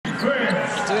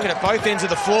swinging at both ends of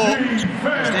the floor. It's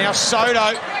now Soto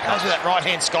goes with that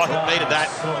right-hand sky hook, needed that.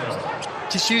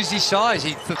 Just used his size.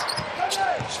 He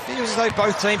feels as though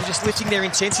both teams are just lifting their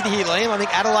intensity here, Liam. I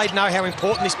think Adelaide know how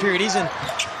important this period is, and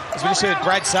as we just heard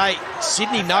Brad say,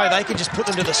 Sydney know they can just put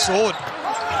them to the sword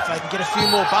if they can get a few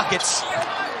more buckets.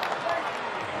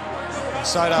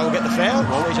 Soto will get the foul.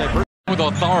 With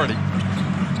authority.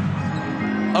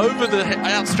 Over the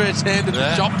outstretched hand of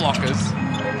the shot blockers.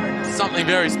 Something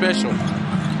very special.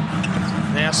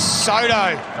 Now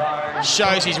Soto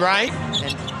shows his range.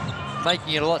 And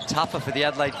making it a lot tougher for the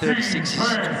Adelaide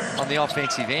 36ers on the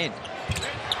offensive end.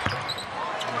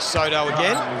 And Soto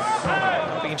again,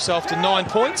 helping himself to 9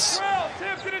 points.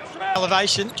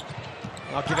 Elevation.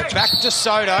 I'll give it back to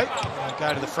Soto. I'll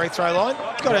go to the free throw line.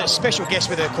 Got a special guest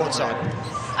with her courtside.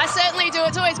 I certainly do.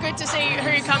 It's always good to see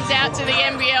who comes out to the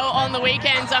NBL on the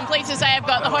weekends. I'm pleased to say I've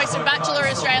got the host of Bachelor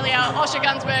Australia, Osher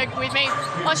Gunsberg, with me.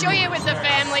 Osher, you're here with the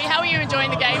family. How are you enjoying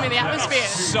the game and the atmosphere?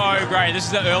 So great. This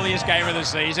is the earliest game of the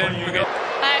season.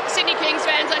 Sydney Kings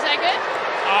fans, I take it?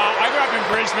 I grew up in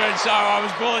Brisbane, so I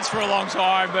was Bullets for a long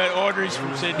time, but Audrey's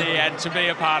from Sydney, and to be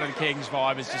a part of the Kings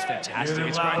vibe is just fantastic.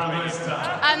 It's great to be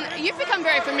here. You've become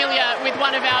very familiar with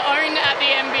one of our own at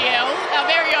the NBL, our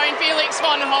very own Felix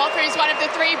von Hoff, who's one of the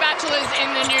 3 bachelors in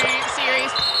the new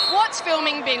series. What's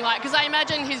filming been like? Because I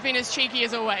imagine he's been as cheeky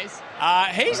as always.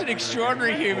 He's an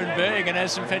extraordinary human being and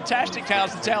has some fantastic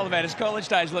tales to tell about his college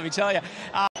days, let me tell you.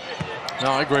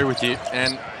 No, I agree with you,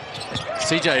 and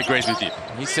CJ agrees with you.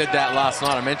 He said that last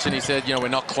night. I mentioned, he said, you know, we're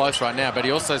not close right now, but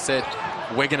he also said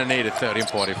we're going to need a third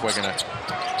import if we're going to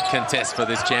contest for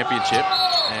this championship.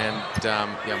 And,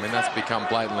 yeah, I mean, that's become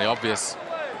blatantly obvious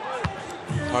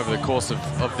over the course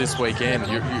of this weekend.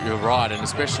 You're right, and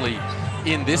especially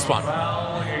in this one.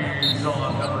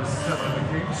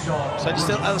 So just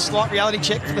a slight reality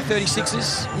check for the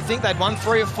 36ers. You think they'd won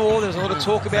 3 or 4. There was a lot of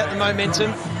talk about the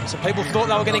momentum. So people thought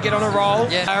they were going to get on a roll.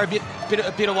 Yeah. They're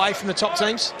a bit away from the top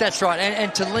teams. That's right.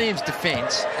 And to Liam's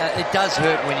defence, it does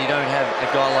hurt when you don't have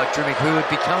a guy like Drimmick who would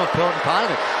become a important part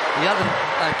of it. The other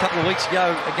couple of weeks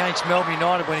ago against Melbourne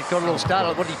United, when it got it all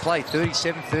started, what did he play?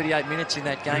 37, 38 minutes in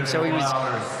that game. So he was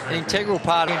an integral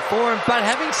part for him. But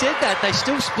having said that, they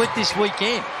still split this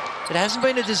weekend. It hasn't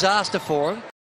been a disaster for him.